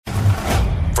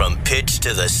pitch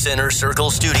to the Center Circle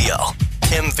studio.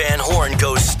 Tim Van Horn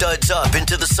goes studs up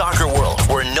into the soccer world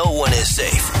where no one is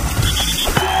safe.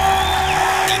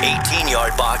 The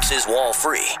 18-yard box is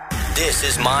wall-free. This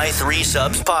is My Three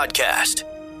Subs podcast,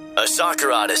 a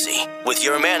soccer odyssey with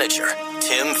your manager,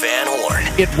 Tim Van Horn.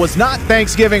 It was not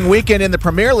Thanksgiving weekend in the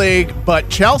Premier League, but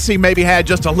Chelsea maybe had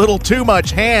just a little too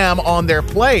much ham on their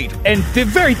plate. And they're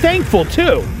very thankful,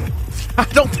 too. I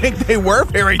don't think they were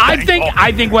very thankful.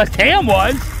 I think West Ham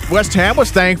was. West Ham was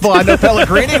thankful. I know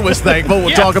Pellegrini was thankful.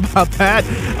 We'll talk about that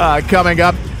coming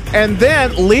up. And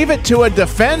then leave it to a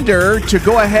defender to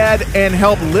go ahead and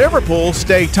help Liverpool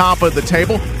stay top of the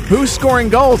table. Who's scoring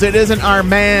goals? It isn't our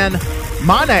man,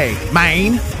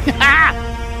 Main.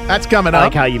 That's coming up. I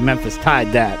like how you Memphis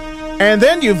tied that. And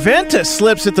then Juventus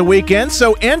slips at the weekend,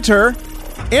 so enter.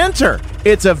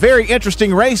 It's a very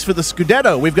interesting race for the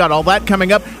Scudetto. We've got all that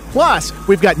coming up. Plus,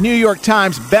 we've got New York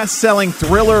Times best-selling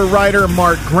thriller writer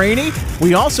Mark Graney.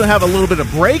 We also have a little bit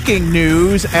of breaking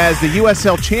news as the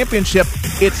USL Championship,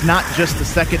 it's not just the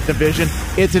second division.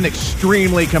 It's an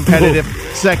extremely competitive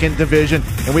second division.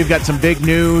 And we've got some big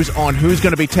news on who's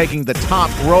going to be taking the top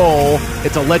role.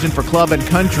 It's a legend for club and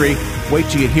country. Wait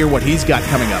till you hear what he's got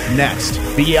coming up next.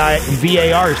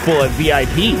 VAR is full of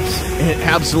VIPs. It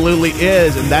absolutely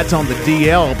is, and that's on the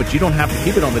DL, but you don't have to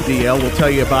keep it on the DL. We'll tell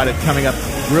you about it coming up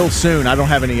real soon. I don't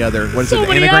have any other,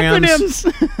 many anagrams?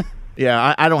 acronyms.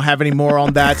 Yeah, I don't have any more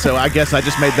on that, so I guess I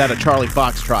just made that a Charlie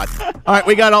Foxtrot. All right,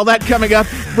 we got all that coming up.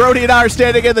 Brody and I are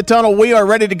standing in the tunnel. We are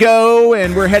ready to go,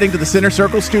 and we're heading to the Center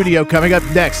Circle studio coming up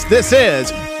next. This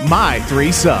is My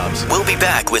Three Subs. We'll be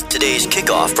back with today's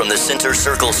kickoff from the Center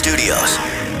Circle studios.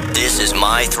 This is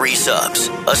My Three Subs,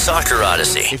 a soccer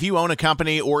odyssey. If you own a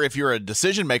company or if you're a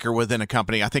decision maker within a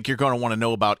company, I think you're going to want to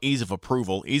know about Ease of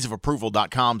Approval.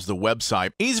 EaseOfApproval.com is the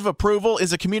website. Ease of Approval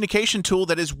is a communication tool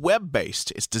that is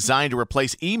web-based. It's designed to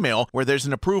replace email where there's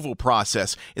an approval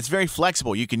process. It's very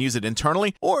flexible. You can use it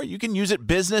internally or you can use it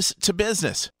business to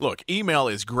business. Look, email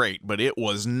is great, but it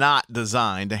was not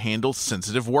designed to handle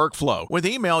sensitive workflow. With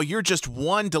email, you're just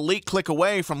one delete click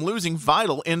away from losing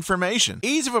vital information.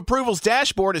 Ease of Approval's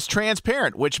dashboard is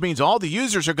transparent, which means all the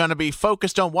users are going to be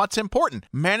focused on what's important,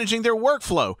 managing their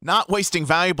workflow, not wasting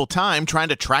valuable time trying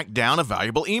to track down a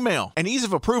valuable email. And Ease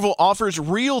of Approval offers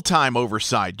real-time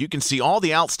oversight. You can see all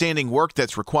the outstanding work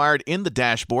that's required in the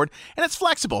dashboard, and it's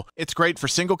flexible. It's great for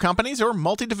single companies or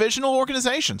multi-divisional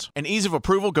organizations. And Ease of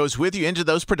Approval goes with you into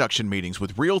those production meetings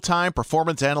with real-time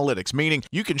performance analytics, meaning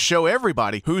you can show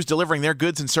everybody who's delivering their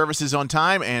goods and services on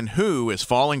time and who is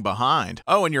falling behind.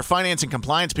 Oh, and your finance and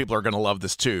compliance people are going to love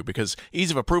this too, because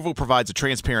Ease of Approval provides a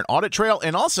transparent audit trail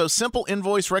and also simple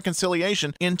invoice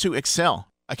reconciliation into Excel.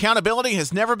 Accountability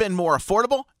has never been more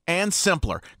affordable and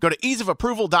simpler. Go to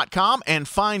easeofapproval.com and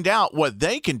find out what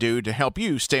they can do to help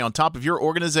you stay on top of your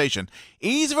organization.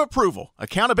 Ease of Approval.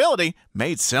 Accountability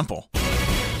made simple.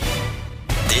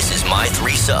 This is My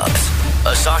Three Subs,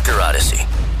 a soccer odyssey.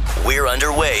 We're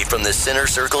underway from the Center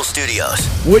Circle studios.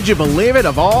 Would you believe it?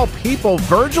 Of all people,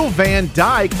 Virgil van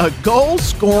Dijk, a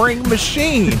goal-scoring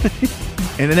machine.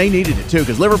 And they needed it, too,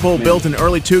 because Liverpool built an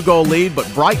early 2-goal lead,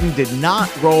 but Brighton did not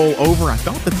roll over. I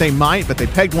thought that they might, but they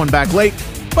pegged one back late.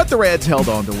 But the Reds held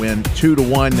on to win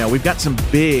 2-1. Now, we've got some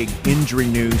big injury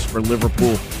news for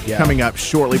Liverpool coming up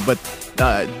shortly, but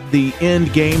the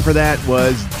end game for that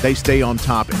was they stay on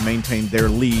top and maintain their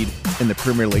lead in the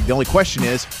Premier League. The only question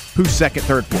is, who's second,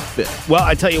 third, fourth, fifth? Well,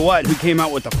 I tell you what, who came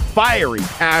out with a fiery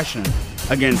passion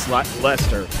against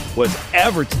Leicester was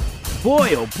Everton. Boy,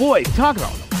 oh boy, talk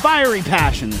about fiery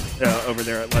passion over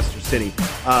there at Leicester City.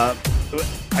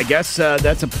 I guess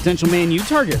that's a potential Man U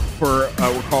target for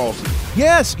Richarlison.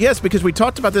 Yes, because we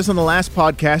talked about this on the last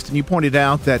podcast, and you pointed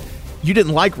out that you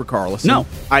didn't like Richarlison. No,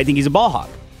 I think he's a ball hog.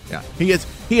 Yeah, he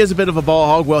is a bit of a ball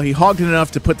hog. Well, he hogged it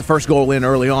enough to put the first goal in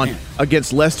early on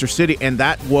against Leicester City, and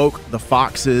that woke the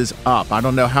Foxes up. I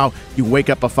don't know how you wake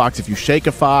up a fox, if you shake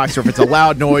a fox or if it's a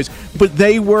loud noise, but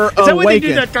they were awakened. Is that what they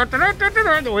do,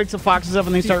 that wakes the foxes up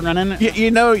and they start running?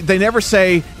 You know, they never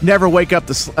say never wake up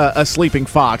a sleeping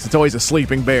fox. It's always a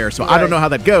sleeping bear, so right. I don't know how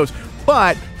that goes.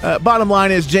 But bottom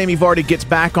line is Jamie Vardy gets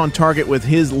back on target with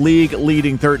his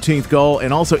league-leading 13th goal,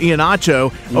 and also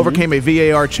Iheanacho overcame a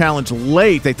VAR challenge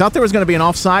late. They thought there was going to be an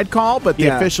offside call, but the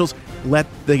officials let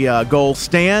the goal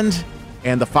stand,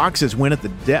 and the Foxes win at the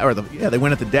death. They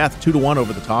win at the death, 2-1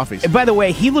 over the Toffees. And by the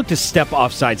way, he looked a step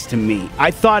offsides to me. I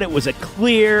thought it was a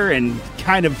clear and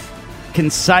kind of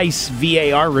concise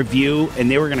VAR review,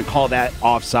 and they were going to call that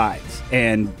offsides,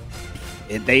 and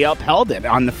they upheld it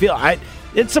on the field.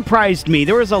 It surprised me.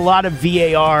 There was a lot of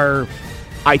VAR,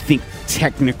 I think,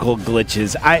 technical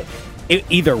glitches. It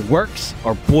either works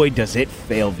or, boy, does it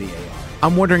fail VAR.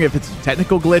 I'm wondering if it's a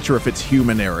technical glitch or if it's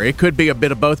human error. It could be a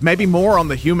bit of both, maybe more on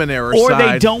the human error or side.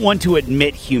 Or they don't want to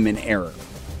admit human error.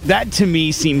 That, to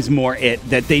me, seems more it,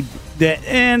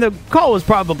 and the call was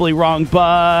probably wrong,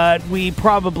 but we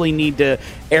probably need to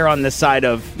err on the side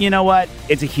of, you know what,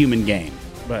 it's a human game.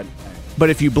 But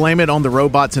if you blame it on the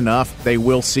robots enough, they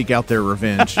will seek out their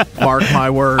revenge. Mark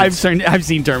my words. I've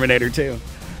seen Terminator 2.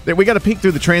 We got to peek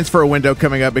through the transfer window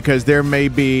coming up because there may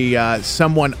be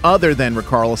someone other than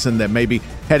Richarlison that may be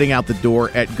heading out the door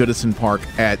at Goodison Park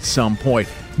at some point.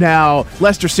 Now,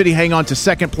 Leicester City hang on to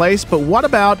second place, but what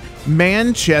about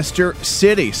Manchester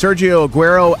City? Sergio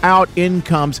Aguero out, in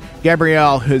comes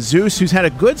Gabriel Jesus, who's had a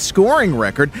good scoring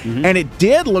record, and it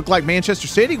did look like Manchester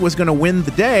City was going to win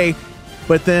the day,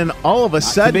 but then all of a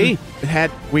sudden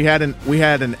we had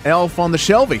an elf on the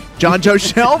Shelby. John Joe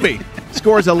Shelby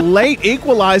scores a late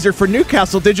equalizer for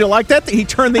Newcastle. Did you like that? He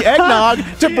turned the eggnog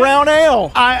to brown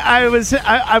ale.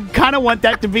 I kind of want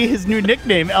that to be his new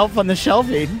nickname, Elf on the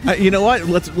Shelby. You know what?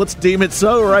 Let's deem it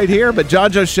so right here. But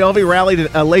John Joe Shelby rallied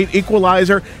a late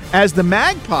equalizer as the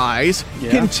Magpies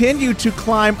continue to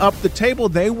climb up the table.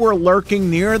 They were lurking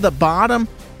near the bottom.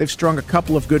 They've strung a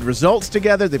couple of good results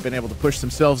together. They've been able to push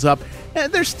themselves up.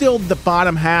 And they're still the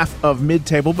bottom half of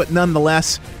mid-table, but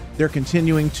nonetheless, they're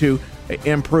continuing to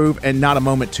improve, and not a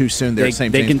moment too soon. They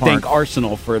can thank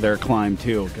Arsenal for their climb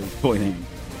too, because boy,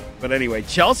 but anyway,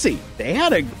 Chelsea, they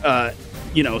had a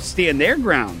stand their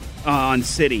ground on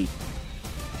City.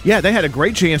 Yeah, they had a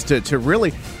great chance to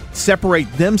really separate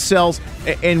themselves,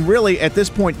 and really at this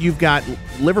point you've got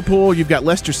Liverpool, you've got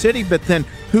Leicester City, but then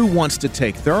who wants to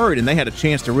take third? And they had a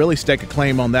chance to really stake a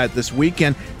claim on that this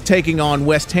weekend, taking on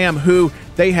West Ham, who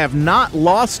they have not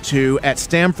lost to at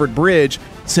Stamford Bridge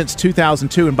since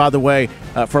 2002. And by the way,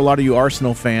 for a lot of you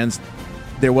Arsenal fans,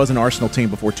 there was an Arsenal team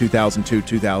before 2002,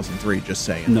 2003, just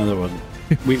saying. No, there wasn't.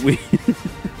 we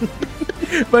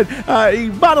But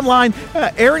bottom line,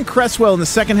 Aaron Cresswell in the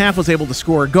second half was able to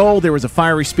score a goal. There was a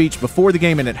fiery speech before the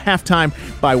game and at halftime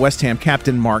by West Ham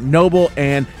captain Mark Noble.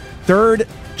 And third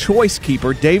choice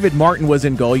keeper David Martin was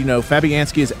in goal. You know,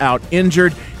 Fabianski is out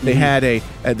injured. They had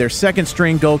their second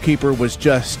string goalkeeper was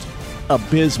just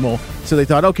abysmal. So they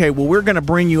thought, okay, well, we're going to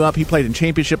bring you up. He played in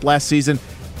Championship last season,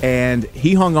 and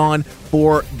he hung on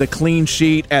for the clean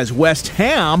sheet as West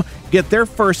Ham get their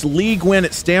first league win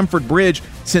at Stamford Bridge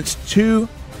since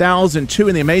 2002.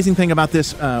 And the amazing thing about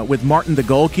this, with Martin, the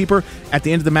goalkeeper, at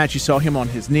the end of the match, you saw him on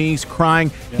his knees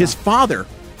crying. Yeah. His father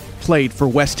played for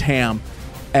West Ham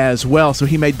as well, so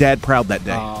he made Dad proud that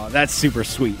day. Oh, that's super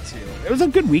sweet, too. It was a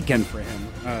good weekend for him.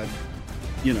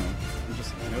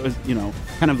 It was,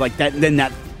 kind of like that, then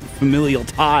that familial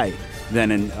tie then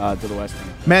to the West Ham.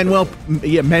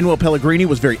 Manuel Pellegrini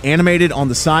was very animated on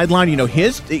the sideline.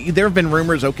 There have been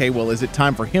rumors, okay, well, is it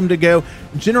time for him to go?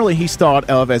 Generally, he's thought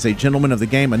of as a gentleman of the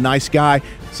game, a nice guy.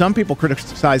 Some people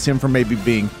criticize him for maybe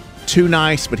being too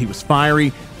nice, but he was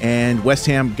fiery, and West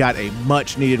Ham got a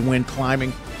much-needed win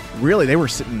climbing. Really, they were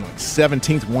sitting like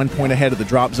 17th, 1 point ahead of the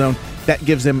drop zone. That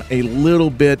gives them a little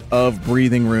bit of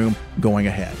breathing room going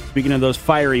ahead. Speaking of those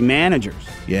fiery managers,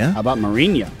 how about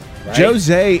Mourinho? Right?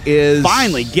 Jose is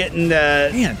finally getting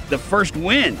the first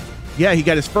win. Yeah, he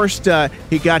got his first.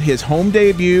 He got his home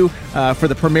debut for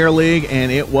the Premier League,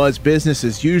 and it was business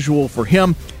as usual for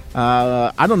him.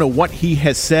 I don't know what he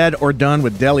has said or done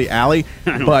with Dele Alli,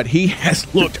 but he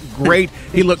has looked great.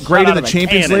 He looked great in the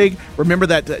Champions League. Remember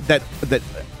that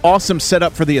awesome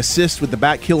setup for the assist with the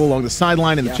back heel along the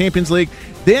sideline in the Champions League.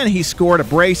 Then he scored a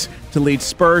brace to lead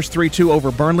Spurs 3-2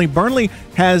 over Burnley. Burnley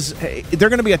they're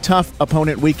going to be a tough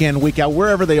opponent week in, week out,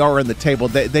 wherever they are in the table.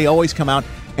 They always come out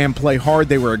and play hard.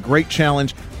 They were a great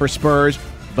challenge for Spurs,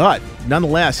 but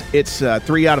nonetheless, it's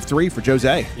 3 out of 3 for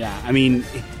Jose. Yeah, I mean,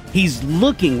 he's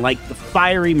looking like the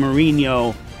fiery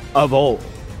Mourinho of old.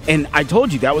 And I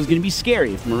told you that was going to be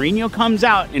scary. If Mourinho comes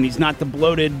out and he's not the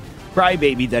bloated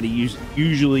crybaby that he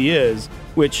usually is,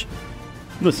 which,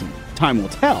 listen, time will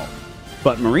tell.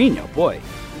 But Mourinho, boy,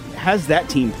 has that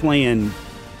team playing,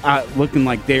 looking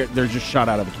like they're just shot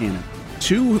out of a cannon.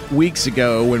 2 weeks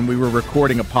ago when we were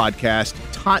recording a podcast,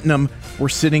 Tottenham were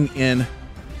sitting in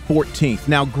 14th.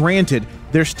 Now, granted,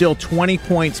 they're still 20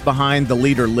 points behind the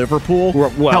leader, Liverpool.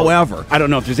 Well, however, I don't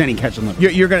know if there's any catching Liverpool.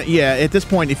 You're gonna, at this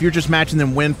point, if you're just matching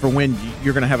them win for win,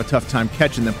 you're going to have a tough time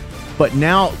catching them. But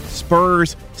now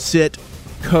Spurs sit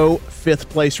co-fifth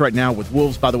place right now with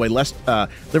Wolves. By the way,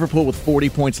 Liverpool with 40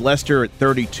 points, Leicester at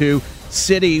 32,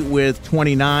 City with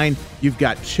 29. You've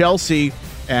got Chelsea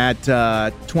at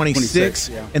 26,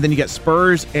 and then you got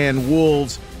Spurs and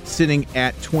Wolves sitting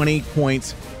at 20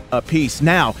 points apiece.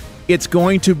 Now, it's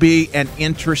going to be an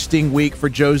interesting week for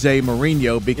Jose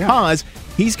Mourinho because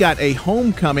He's got a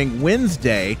homecoming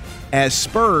Wednesday as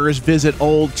Spurs visit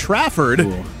Old Trafford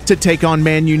to take on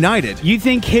Man United. You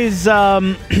think his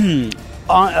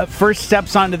first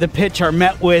steps onto the pitch are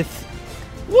met with,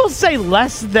 we'll say,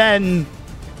 less than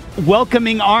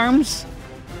welcoming arms?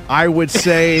 I would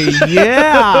say,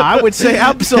 yeah. I would say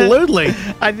absolutely.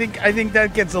 I think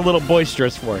that gets a little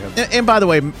boisterous for him. And by the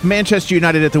way, Manchester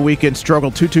United at the weekend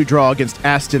struggled 2-2 draw against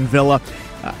Aston Villa.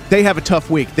 They have a tough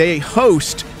week. They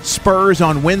host Spurs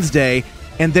on Wednesday,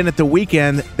 and then at the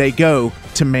weekend they go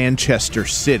to Manchester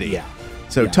City. Yeah.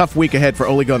 So tough week ahead for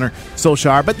Ole Gunnar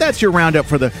Solskjaer, but that's your roundup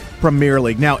for the Premier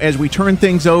League. Now, as we turn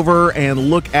things over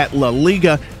and look at La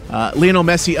Liga, Lionel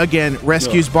Messi, again,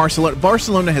 rescues Barcelona.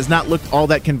 Barcelona has not looked all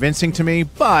that convincing to me,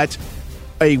 but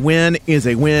a win is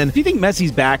a win. Do you think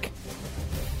Messi's back?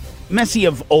 Messi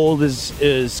of old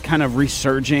is kind of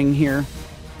resurging here.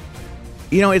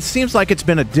 You know, it seems like it's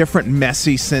been a different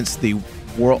Messi since the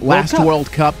last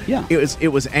World Cup. Yeah. It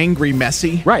was angry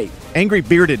Messi. Right. Angry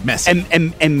bearded Messi.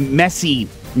 And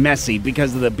Messi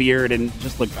because of the beard and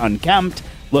just looked unkempt,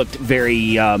 looked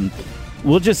very,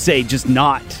 we'll just say, just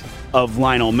not of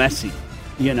Lionel Messi,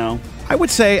 you know? I would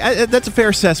say that's a fair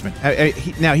assessment.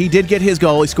 Now, he did get his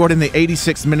goal. He scored in the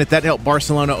 86th minute. That helped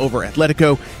Barcelona over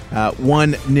Atletico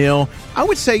 1-0. I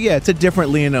would say, yeah, it's a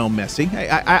different Lionel Messi.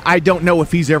 I don't know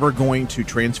if he's ever going to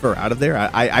transfer out of there.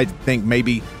 I think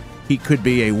maybe he could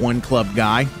be a one-club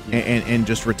guy and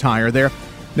just retire there.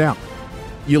 Now,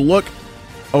 you look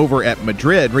over at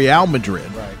Madrid, Real Madrid.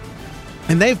 Right.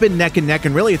 And they've been neck and neck,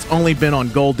 and really it's only been on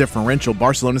goal differential.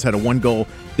 Barcelona's had a one-goal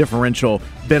differential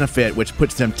benefit, which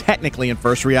puts them technically in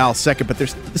first, Real second, but they're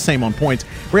the same on points.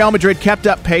 Real Madrid kept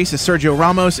up pace as Sergio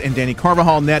Ramos and Dani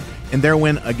Carvajal net in their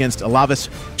win against Alaves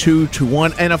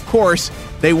 2-1. And, of course,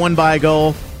 they won by a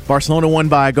goal. Barcelona won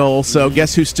by a goal, so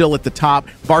guess who's still at the top?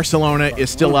 Barcelona is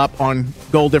still up on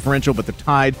goal differential, but they're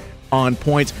tied on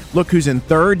points. Look who's in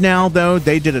third now, though.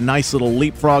 They did a nice little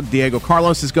leapfrog. Diego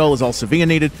Carlos' goal is all Sevilla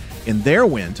needed in their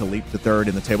win to leap to third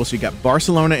in the table. So you got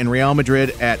Barcelona and Real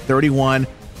Madrid at 31,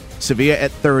 Sevilla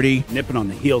at 30. Nipping on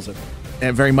the heels of it.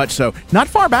 And very much so. Not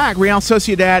far back, Real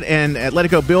Sociedad and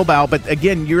Atletico Bilbao, but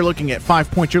again, you're looking at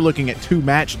 5 points. You're looking at 2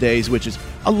 match days, which is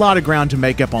a lot of ground to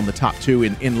make up on the top 2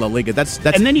 in La Liga. That's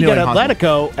and then you got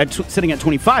impossible. Atletico sitting at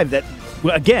 25. That,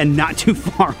 again, not too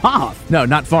far off. No,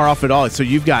 not far off at all. So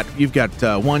you've got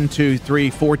 1, 2, 3,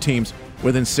 4 teams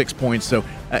within 6 points. So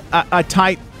a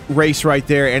tight race right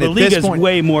there. And the at league this is point,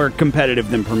 way more competitive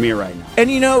than Premier right now.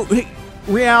 And you know,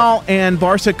 Real and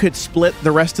Barca could split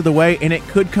the rest of the way, and it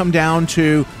could come down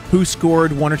to who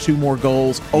scored 1 or 2 more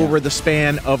goals over the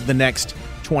span of the next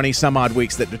 20-some-odd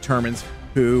weeks that determines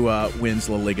who wins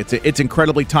La Liga. It's an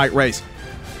incredibly tight race.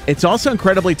 It's also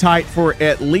incredibly tight for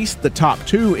at least the top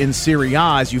 2 in Serie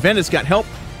A, as Juventus got help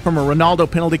from a Ronaldo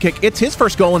penalty kick. It's his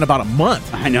first goal in about a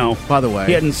month. I know. By the way.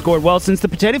 He hadn't scored well since the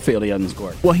potato field. He hadn't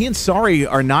scored. Well, he and Sarri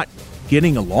are not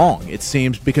getting along, it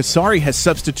seems, because Sarri has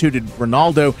substituted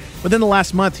Ronaldo. Within the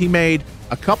last month, he made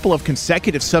a couple of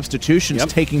consecutive substitutions,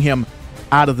 taking him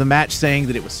out of the match, saying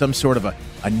that it was some sort of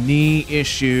a knee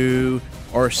issue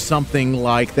or something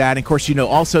like that. And of course, you know,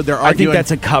 also they're arguing. I think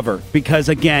that's a cover because,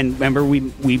 again, remember we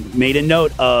made a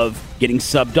note of getting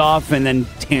subbed off and then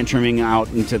tantruming out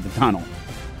into the tunnel.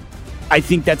 I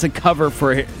think that's a cover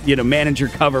for, manager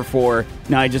cover for,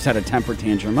 no, I just had a temper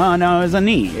tantrum. Oh, no, it was a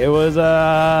knee. It was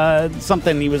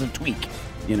something, it was a tweak,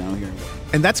 here.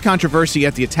 And that's controversy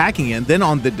at the attacking end. Then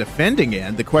on the defending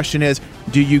end, the question is,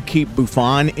 do you keep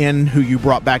Buffon in, who you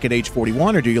brought back at age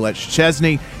 41, or do you let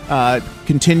Szczesny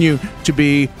continue to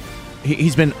be,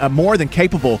 he's been a more than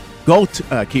capable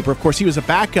goalkeeper. Of course, he was a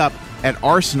backup at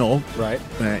Arsenal. Right.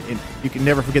 And you can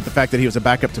never forget the fact that he was a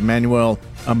backup to Manuel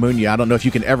Amunia. I don't know if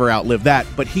you can ever outlive that,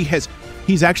 but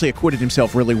he's actually acquitted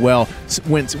himself really well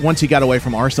once he got away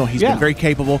from Arsenal. He's been very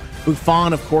capable.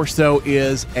 Buffon, of course, though,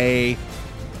 is a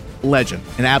legend,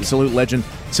 an absolute legend.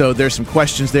 So there's some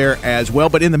questions there as well.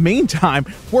 But in the meantime,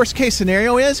 worst case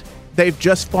scenario is they've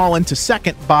just fallen to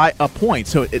second by a point.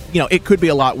 So it could be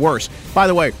a lot worse. By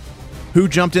the way, who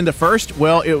jumped into first?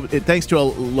 Well, it thanks to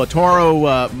a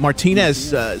Lautaro Martinez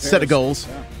set of goals.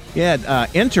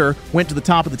 Inter went to the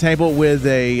top of the table with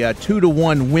a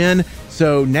 2-1 win.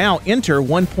 So now Inter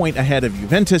 1 point ahead of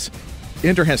Juventus.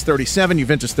 Inter has 37,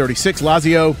 Juventus 36.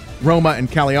 Lazio, Roma, and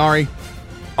Cagliari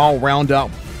all round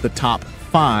up the top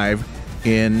 5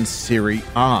 in Serie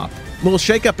A. Little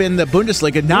shakeup in the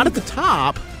Bundesliga, not at the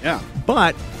top,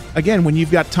 but again, when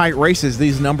you've got tight races,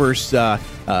 these numbers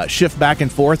shift back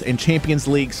and forth, and Champions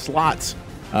League slots,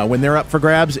 when they're up for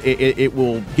grabs, it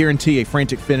will guarantee a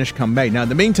frantic finish come May. Now, in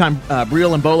the meantime,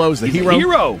 Breel Embolo is the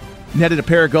hero. Netted a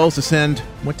pair of goals to send,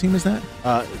 what team is that?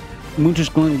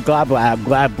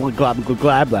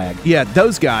 Mönchengladbach. Yeah,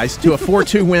 those guys to a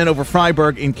 4-2 win over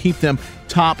Freiburg and keep them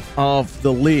top of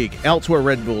the league. Elsewhere,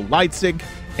 Red Bull Leipzig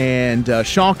and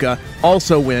Schalke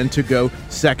also win to go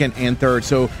second and third.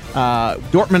 So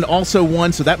Dortmund also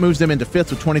won, so that moves them into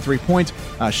fifth with 23 points.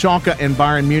 Schalke and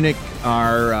Bayern Munich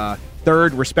are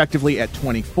third, respectively, at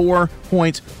 24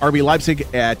 points. RB Leipzig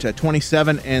at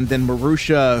 27, and then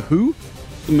Borussia, who?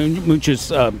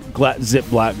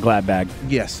 Gladbach.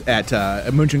 Yes, at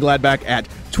Mönchengladbach at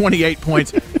 28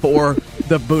 points for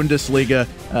the Bundesliga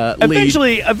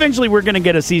lead. Eventually, we're going to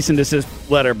get a cease and desist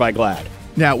letter by Glad.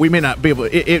 Now, we may not be able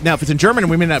to, now if it's in German,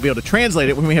 we may not be able to translate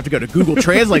it. We may have to go to Google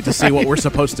Translate to see what we're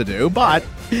supposed to do. But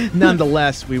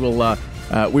nonetheless, we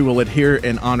will adhere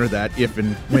and honor that if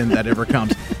and when that ever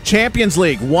comes. Champions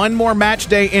League, one more match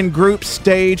day in group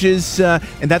stages, and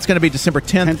that's going to be December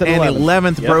 10th and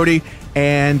 11th, yep. Brody.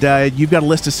 And you've got a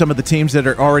list of some of the teams that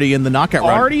are already in the knockout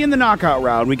round. Already in the knockout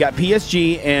round. We got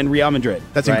PSG and Real Madrid.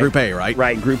 That's right? In Group A, right?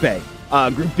 Right, Group A.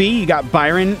 Group B, you got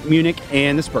Bayern Munich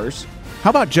and the Spurs. How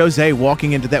about Jose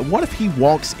walking into that? What if he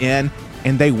walks in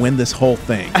and they win this whole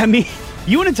thing? I mean,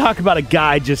 you want to talk about a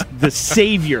guy just the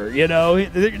savior, you know?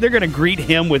 They're going to greet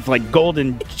him with like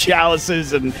golden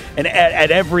chalices and at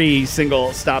every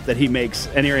single stop that he makes.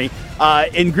 Anyway,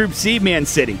 in Group C, Man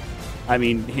City. I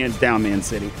mean, hands down, Man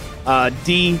City.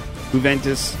 D,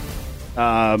 Juventus.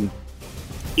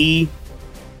 E,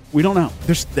 we don't know.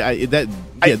 There's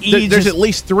there's at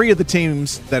least three of the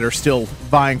teams that are still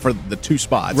vying for the two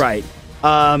spots. Right.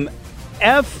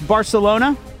 F,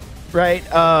 Barcelona. Right.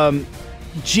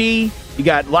 G, you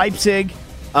got Leipzig.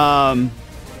 And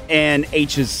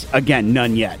H is, again,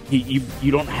 none yet.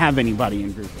 You don't have anybody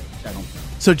in Group H, I don't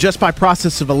think. So just by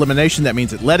process of elimination, that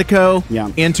means Atletico,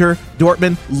 Inter,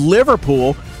 Dortmund,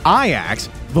 Liverpool, Ajax,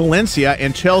 Valencia,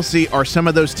 and Chelsea are some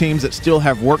of those teams that still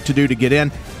have work to do to get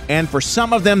in. And for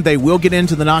some of them, they will get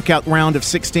into the knockout round of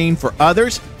 16. For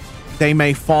others, they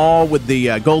may fall with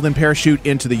the golden parachute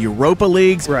into the Europa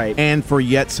Leagues. Right. And for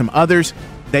yet some others,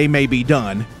 they may be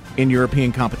done in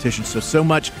European competition. So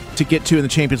much to get to in the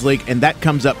Champions League, and that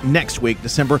comes up next week,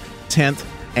 December 10th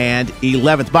and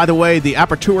 11th. By the way, the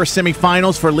Apertura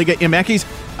semifinals for Liga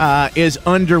MX is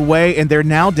underway, and they're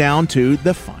now down to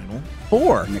the final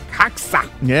four.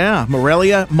 Yeah,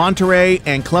 Morelia, Monterrey,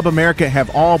 and Club America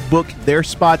have all booked their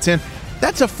spots in.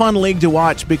 That's a fun league to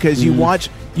watch because you watch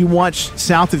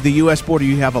south of the U.S. border,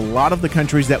 you have a lot of the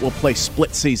countries that will play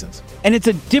split seasons. And it's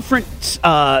a different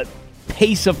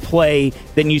pace of play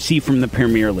than you see from the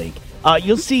Premier League.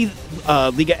 You'll see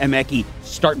Liga MX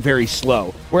start very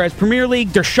slow, whereas Premier League,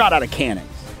 they're shot out of cannons.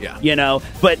 Yeah. You know,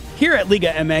 but here at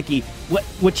Liga MX,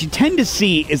 what you tend to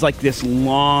see is like this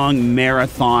long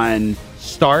marathon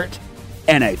start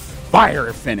and a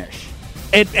fire finish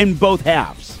in both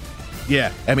halves.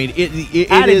 Yeah, I mean,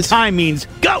 it added is time means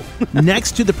go.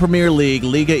 Next to the Premier League,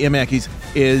 Liga MX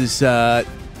is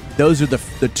those are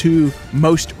the two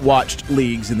most watched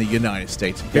leagues in the United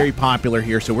States. Very popular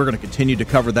here, so we're going to continue to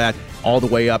cover that all the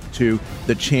way up to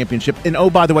the championship. And oh,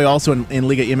 by the way, also in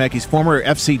Liga MX, former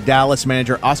FC Dallas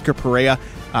manager Oscar Pereira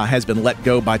has been let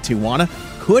go by Tijuana.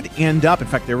 Could end up, in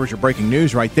fact, there was your breaking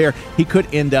news right there. He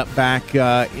could end up back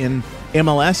in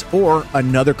MLS, or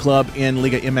another club in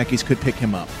Liga MX could pick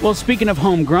him up. Well, speaking of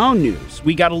homegrown news,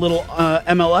 we got a little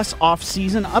MLS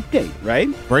off-season update, right?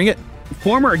 Bring it.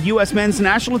 Former U.S. men's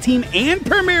national team and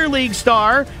Premier League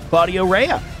star Claudio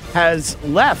Raya has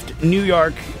left New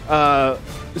York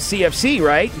CFC,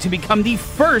 right, to become the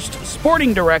first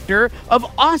sporting director of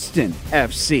Austin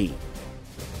FC,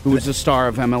 who was the star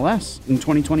of MLS in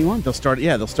 2021. They'll start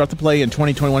the play in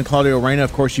 2021. Claudio Reyna,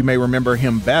 of course, you may remember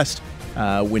him best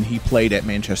when he played at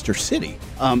Manchester City.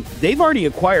 They've already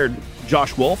acquired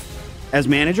Josh Wolf as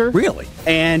manager. Really?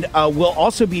 And will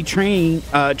also be training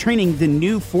the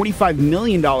new $45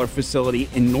 million facility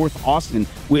in North Austin,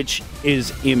 which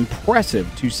is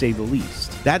impressive, to say the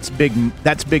least. That's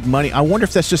big money. I wonder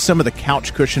if that's just some of the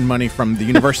couch cushion money from the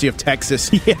University of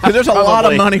Texas. Yeah, because there's a lot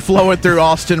of money flowing through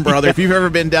Austin, brother. Yeah. If you've ever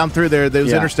been down through there,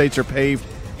 those interstates are paved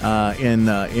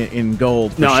in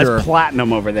gold. For sure. It's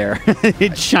platinum over there.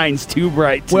 It shines too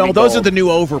bright. Well, those are the new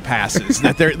overpasses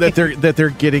that they're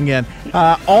getting in.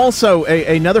 Also,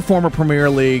 another former Premier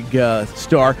League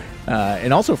star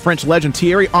and also French legend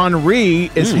Thierry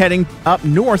Henry is heading up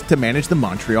north to manage the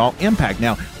Montreal Impact.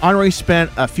 Now, Henry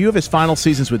spent a few of his final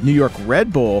seasons with New York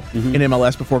Red Bull in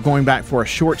MLS before going back for a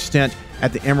short stint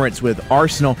at the Emirates with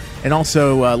Arsenal. And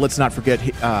also, let's not forget,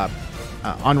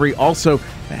 Henry also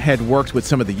had worked with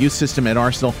some of the youth system at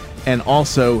Arsenal and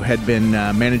also had been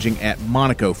managing at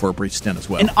Monaco for a brief stint as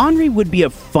well. And Henry would be a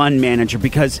fun manager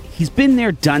because he's been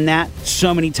there, done that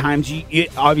so many times.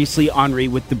 Obviously, Henry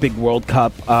with the big World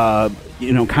Cup,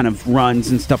 kind of runs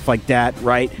and stuff like that,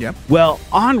 right? Yep. Well,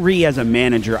 Henry as a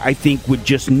manager, I think, would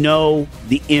just know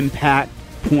the impact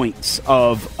points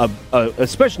of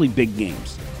especially big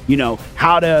games.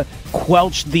 How to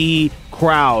quelch the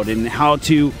crowd and how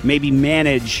to maybe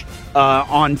manage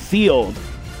on field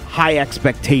high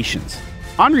expectations.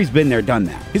 Henry's been there, done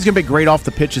that. He's going to be great off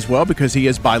the pitch as well because he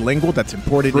is bilingual. That's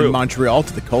important True. in Montreal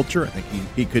to the culture. I think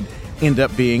he could end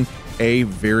up being a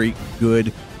very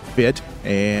good fit.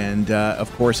 And, of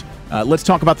course, let's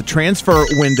talk about the transfer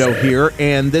window here.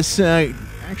 And this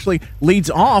actually leads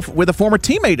off with a former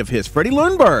teammate of his, Freddie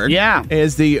Ljungberg. Yeah.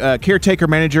 As the caretaker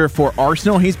manager for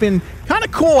Arsenal. He's been kind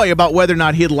of coy about whether or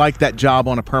not he'd like that job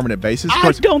on a permanent basis.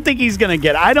 I don't think he's going to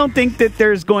get it. I don't think that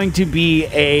there's going to be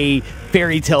a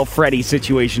fairy tale Freddie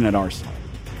situation at Arsenal.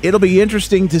 It'll be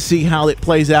interesting to see how it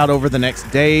plays out over the next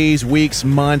days, weeks,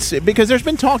 months, because there's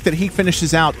been talk that he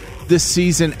finishes out this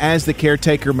season as the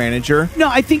caretaker manager. No,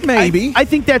 I think maybe. I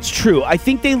think that's true. I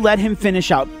think they let him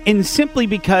finish out, and simply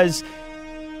because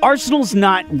Arsenal's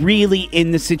not really in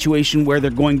the situation where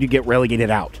they're going to get relegated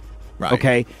out. Right.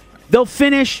 Okay? They'll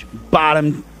finish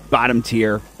bottom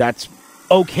tier. That's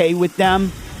okay with them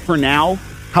for now.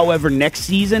 However, next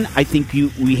season, I think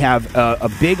we have a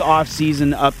big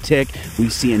offseason uptick. We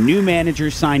see a new manager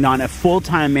signed on, a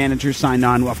full-time manager signed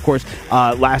on. Of course,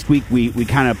 last week we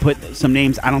kind of put some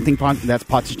names. I don't think that's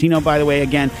Pochettino, by the way,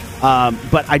 again.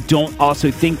 But I don't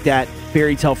also think that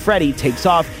Fairy Tale Freddy takes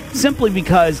off simply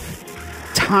because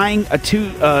tying a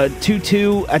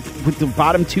 2-2 with the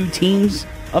bottom two teams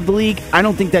of the league, I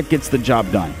don't think that gets the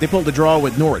job done. They pulled a draw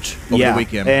with Norwich over the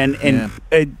weekend.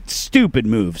 And stupid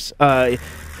moves. I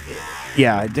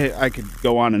could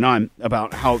go on and on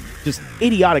about how just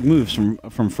idiotic moves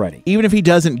from Freddie. Even if he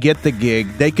doesn't get the gig,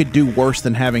 they could do worse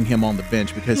than having him on the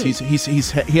bench because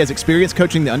he has experience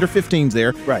coaching the under-15s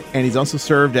there, right? And he's also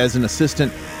served as an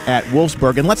assistant at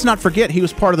Wolfsburg. And let's not forget, he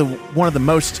was part of one of the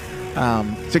most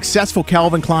successful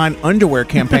Calvin Klein underwear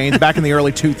campaigns back in the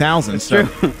early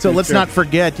 2000s. So let's not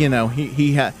forget, he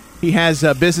has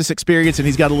business experience and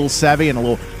he's got a little savvy and a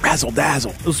little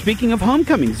razzle-dazzle. Well, speaking of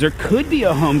homecomings, there could be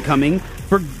a homecoming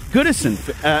for Goodison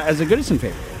as a Goodison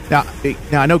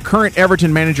favorite. Now I know current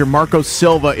Everton manager Marco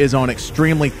Silva is on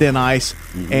extremely thin ice,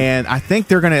 and I think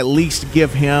they're going to at least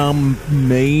give him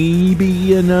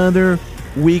maybe another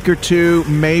week or two,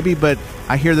 maybe, but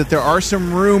I hear that there are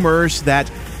some rumors that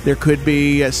there could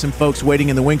be some folks waiting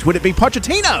in the wings. Would it be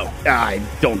Pochettino? I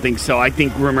don't think so. I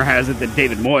think rumor has it that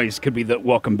David Moyes could be the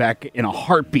welcome back in a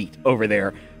heartbeat over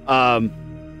there.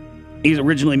 He's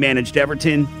originally managed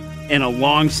Everton in a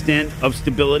long stint of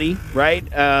stability, right?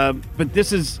 But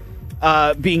this is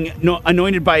being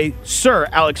anointed by Sir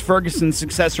Alex Ferguson's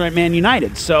successor at Man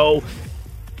United. So,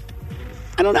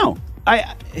 I don't know.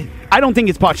 I don't think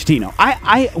it's Pochettino.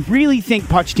 I really think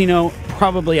Pochettino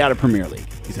probably out of Premier League.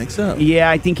 You think so? Yeah,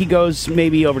 I think he goes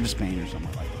maybe over to Spain or something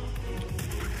like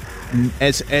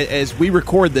that. As we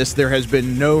record this, there has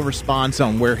been no response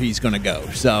on where he's going to go.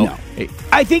 So no.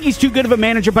 I think he's too good of a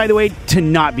manager, by the way, to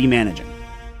not be managing.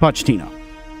 Pochettino.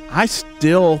 I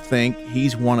still think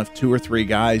he's one of two or three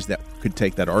guys that could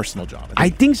take that Arsenal job. I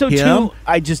think so too.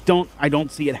 I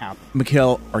don't see it happen.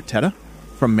 Mikel Arteta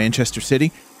from Manchester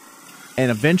City,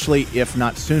 and eventually, if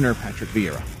not sooner, Patrick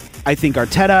Vieira. I think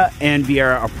Arteta and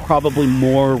Vieira are probably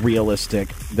more realistic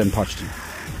than Pochettino.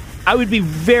 I would be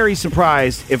very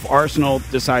surprised if Arsenal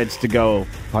decides to go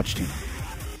Pochettino.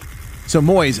 So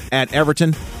Moyes at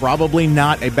Everton, probably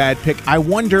not a bad pick. I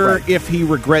wonder if he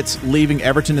regrets leaving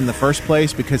Everton in the first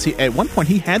place because at one point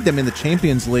he had them in the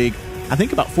Champions League, I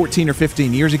think about 14 or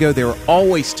 15 years ago. They were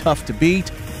always tough to beat.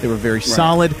 They were very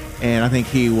solid, and I think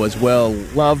he was well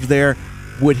loved there.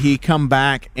 Would he come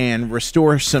back and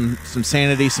restore some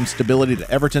sanity, some stability to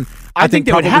Everton? I think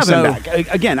they would have him back.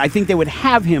 Again, I think they would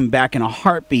have him back in a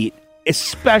heartbeat,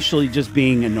 especially just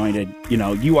being anointed.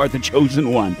 You are the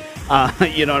chosen one.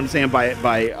 You know what I'm saying,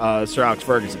 by Sir Alex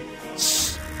Ferguson.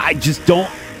 I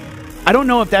don't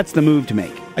know if that's the move to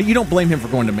make. You don't blame him for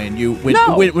going to Man U.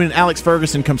 No. When Alex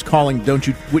Ferguson comes calling, wouldn't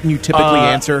you typically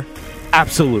answer?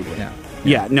 Absolutely.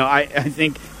 Yeah. No, I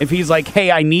think if he's like,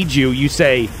 hey, I need you, you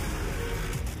say,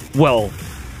 well,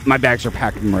 my bags are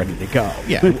packed and ready to go.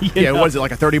 Yeah. Was it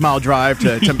like a 30-mile drive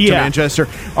to Manchester?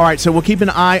 All right, so we'll keep an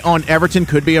eye on Everton.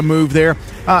 Could be a move there.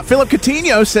 Philip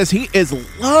Coutinho says he is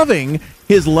loving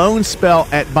his loan spell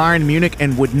at Bayern Munich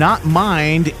and would not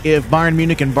mind if Bayern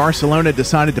Munich and Barcelona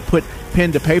decided to put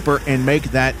pen to paper and make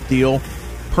that deal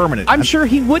permanent. I'm sure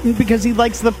he wouldn't because he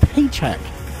likes the paycheck.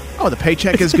 Oh, the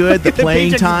paycheck is good, the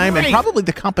playing paycheck's time, and great. probably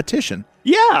the competition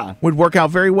Yeah. would work out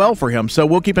very well for him. So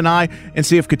we'll keep an eye and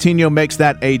see if Coutinho makes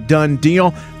that a done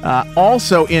deal.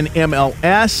 Also in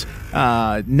MLS,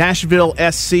 Nashville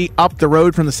SC up the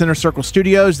road from the Center Circle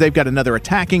Studios. They've got another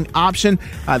attacking option.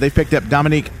 They picked up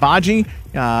Dominique Badji.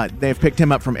 They've picked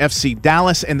him up from FC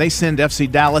Dallas, and they send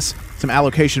FC Dallas some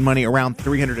allocation money around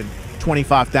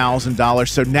 $325,000.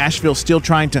 So Nashville still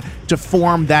trying to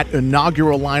form that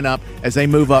inaugural lineup as they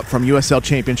move up from USL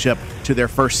Championship to their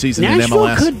first season in Nashville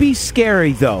MLS. could be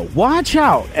scary, though. Watch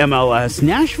out, MLS.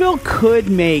 Nashville could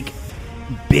make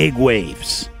big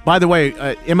waves. By the way,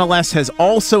 MLS has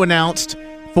also announced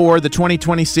for the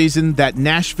 2020 season that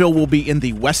Nashville will be in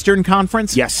the Western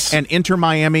Conference. Yes. And Inter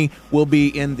Miami will be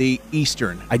in the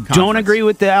Eastern I Conference. don't agree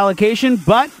with the allocation,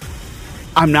 but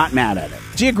I'm not mad at it.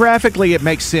 Geographically, it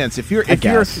makes sense. If you're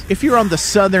guess. if you're on the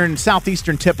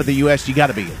southeastern tip of the U.S., you got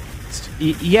to be in the East.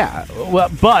 Yeah, well,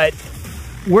 but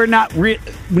we're not.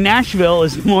 Nashville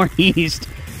is more east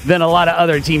than a lot of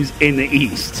other teams in the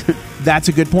East. That's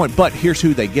a good point. But here's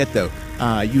who they get, though.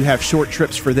 You have short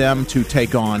trips for them to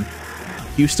take on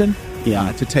Houston,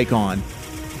 to take on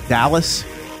Dallas.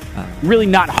 Really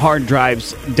not hard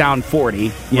drives down 40,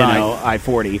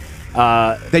 I-40.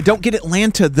 They don't get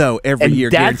Atlanta, though, every year,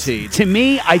 that's, guaranteed. To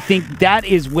me, I think that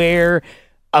is where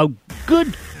a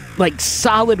good,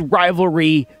 solid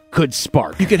rivalry could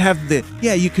spark. You could have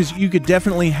you could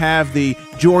definitely have the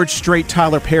George Strait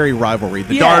Tyler Perry rivalry,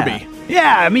 the Derby.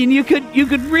 Yeah, I mean, you could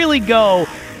really go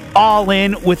all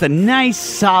in with a nice,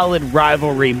 solid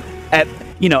rivalry at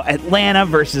Atlanta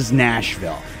versus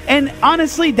Nashville. And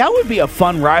honestly, that would be a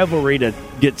fun rivalry to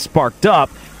get sparked up.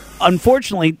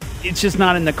 Unfortunately, it's just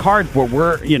not in the cards where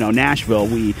we're, Nashville.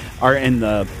 We are in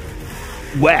the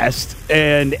West,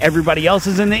 and everybody else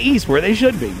is in the East, where they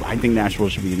should be. I think Nashville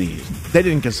should be in the East. They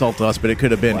didn't consult us, but it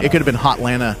could have been Hot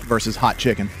Atlanta versus Hot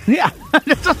Chicken. Yeah,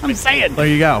 that's what I'm saying. There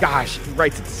you go. Gosh, it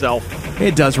writes itself.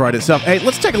 It does write itself. Hey,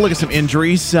 let's take a look at some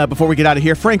injuries before we get out of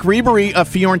here. Frank Ribery of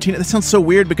Fiorentina. That sounds so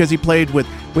weird because he played with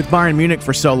Bayern Munich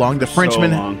for so long. The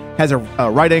Frenchman has a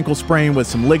right ankle sprain with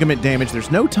some ligament damage.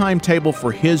 There's no timetable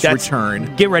for his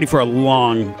return. Get ready for a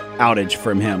long outage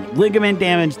from him. Ligament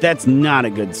damage, that's not a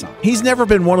good sign. He's never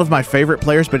been one of my favorite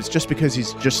players, but it's just because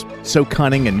he's just so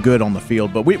cunning and good on the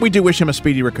field. But we do wish him a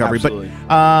speedy recovery. Absolutely.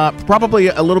 But probably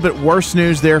a little bit worse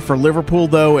news there for Liverpool,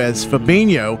 though, as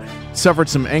Fabinho suffered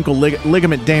some ankle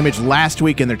ligament damage last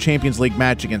week in their Champions League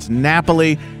match against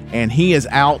Napoli, and he is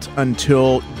out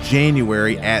until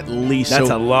January at least. That's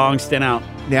a long stint out.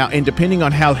 Now, and depending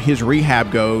on how his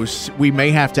rehab goes, we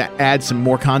may have to add some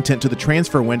more content to the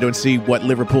transfer window and see what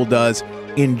Liverpool does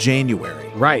in January.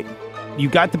 Right. You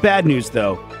got the bad news,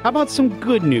 though. How about some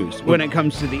good news when it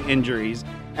comes to the injuries?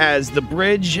 As the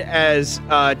bridge,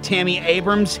 Tammy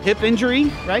Abrams' hip injury,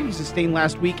 right? He sustained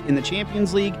last week in the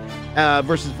Champions League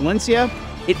versus Valencia.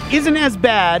 It isn't as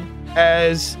bad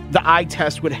as the eye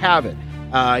test would have it.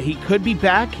 He could be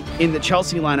back in the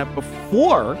Chelsea lineup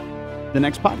before the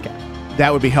next podcast.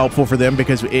 That would be helpful for them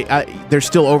because there's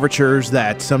still overtures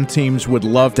that some teams would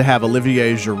love to have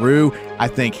Olivier Giroud. I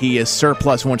think he is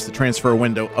surplus once the transfer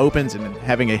window opens, and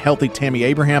having a healthy Tammy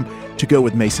Abraham to go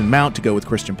with Mason Mount, to go with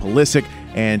Christian Pulisic,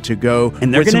 and to go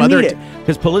and they're with some going to other need it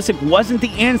because Pulisic wasn't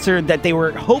the answer that they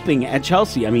were hoping at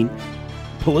Chelsea. I mean,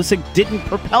 Pulisic didn't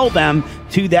propel them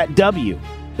to that W.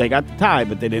 They got the tie,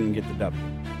 but they didn't get the W.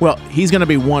 Well, he's going to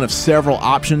be one of several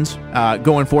options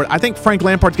going forward. I think Frank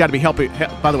Lampard's got to be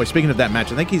by the way, speaking of that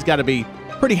match, I think he's got to be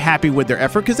pretty happy with their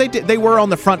effort because they were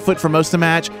on the front foot for most of the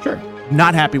match. Sure.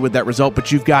 Not happy with that result,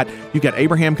 but you've got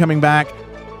Abraham coming back.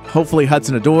 Hopefully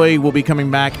Hudson-Odoi will be coming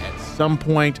back at some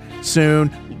point soon.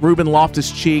 Ruben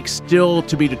Loftus-Cheek still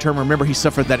to be determined. Remember, he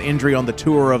suffered that injury on the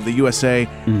tour of the USA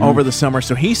over the summer,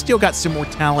 so he's still got some more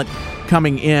talent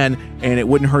coming in, and it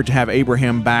wouldn't hurt to have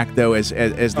Abraham back, though, as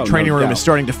the training room is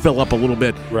starting to fill up a little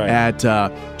bit at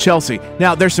Chelsea.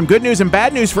 Now, there's some good news and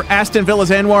bad news for Aston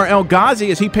Villa's Anwar El Ghazi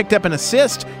as he picked up an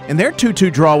assist in their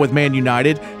 2-2 draw with Man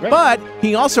United, but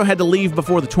he also had to leave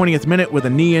before the 20th minute with a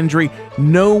knee injury.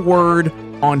 No word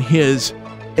on his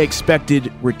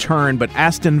expected return, but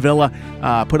Aston Villa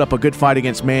put up a good fight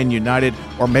against Man United,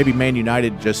 or maybe Man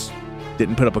United just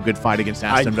didn't put up a good fight against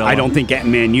Aston Villa. I don't think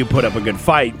Man U put up a good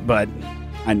fight, but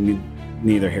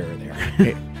neither here or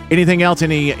there. Anything else?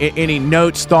 Any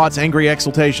notes, thoughts, angry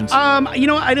exultations?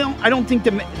 I don't think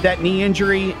that knee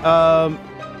injury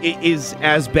is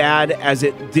as bad as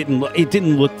it didn't look. It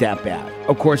didn't look that bad.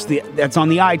 Of course, that's on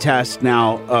the eye test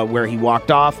now, where he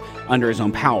walked off under his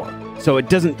own power. So it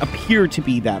doesn't appear to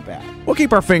be that bad. We'll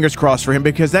keep our fingers crossed for him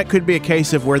because that could be a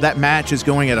case of where that match is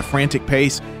going at a frantic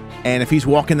pace And if he's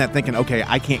walking that thinking, okay,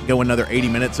 I can't go another 80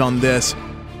 minutes on this,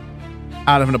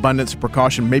 out of an abundance of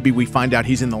precaution, maybe we find out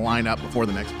he's in the lineup before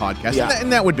the next podcast. Yeah.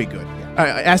 And that would be good.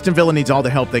 Aston Villa needs all the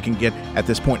help they can get at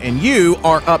this point, and you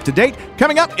are up to date.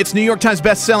 Coming up, it's New York Times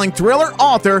best-selling thriller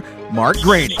author Mark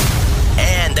Greaney.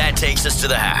 And that takes us to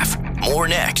the half. More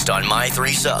next on My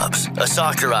Three Subs, a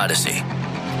soccer odyssey.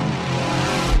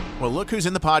 Well, look who's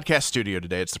in the podcast studio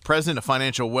today. It's the president of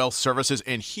Financial Wealth Services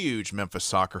and huge Memphis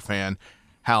soccer fan,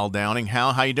 Hal Downing.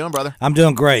 Hal, how you doing, brother? I'm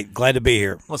doing great. Glad to be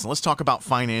here. Listen, let's talk about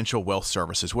Financial Wealth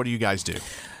Services. What do you guys do?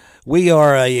 We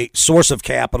are a source of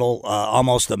capital,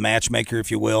 almost a matchmaker,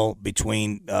 if you will,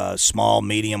 between small,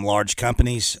 medium, large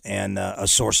companies and a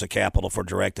source of capital for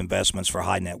direct investments for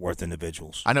high net worth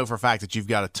individuals. I know for a fact that you've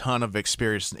got a ton of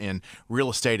experience in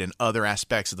real estate and other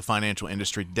aspects of the financial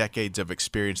industry, decades of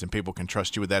experience, and people can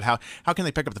trust you with that. How can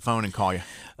they pick up the phone and call you?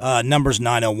 Number's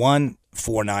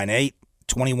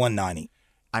 901-498-2190.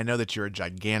 I know that you're a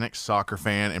gigantic soccer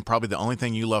fan, and probably the only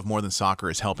thing you love more than soccer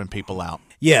is helping people out.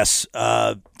 Yes,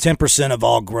 10% of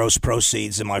all gross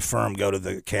proceeds in my firm go to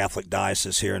the Catholic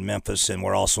Diocese here in Memphis, and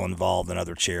we're also involved in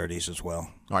other charities as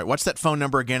well. All right, what's that phone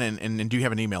number again, and do you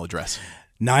have an email address?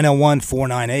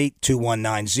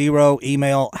 901-498-2190.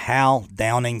 Email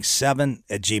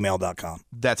haldowning7@gmail.com.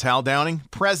 That's Hal Downing,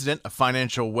 president of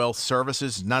Financial Wealth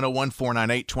Services,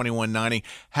 901-498-2190.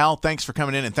 Hal, thanks for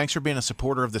coming in, and thanks for being a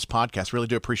supporter of this podcast. Really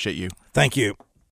do appreciate you. Thank you.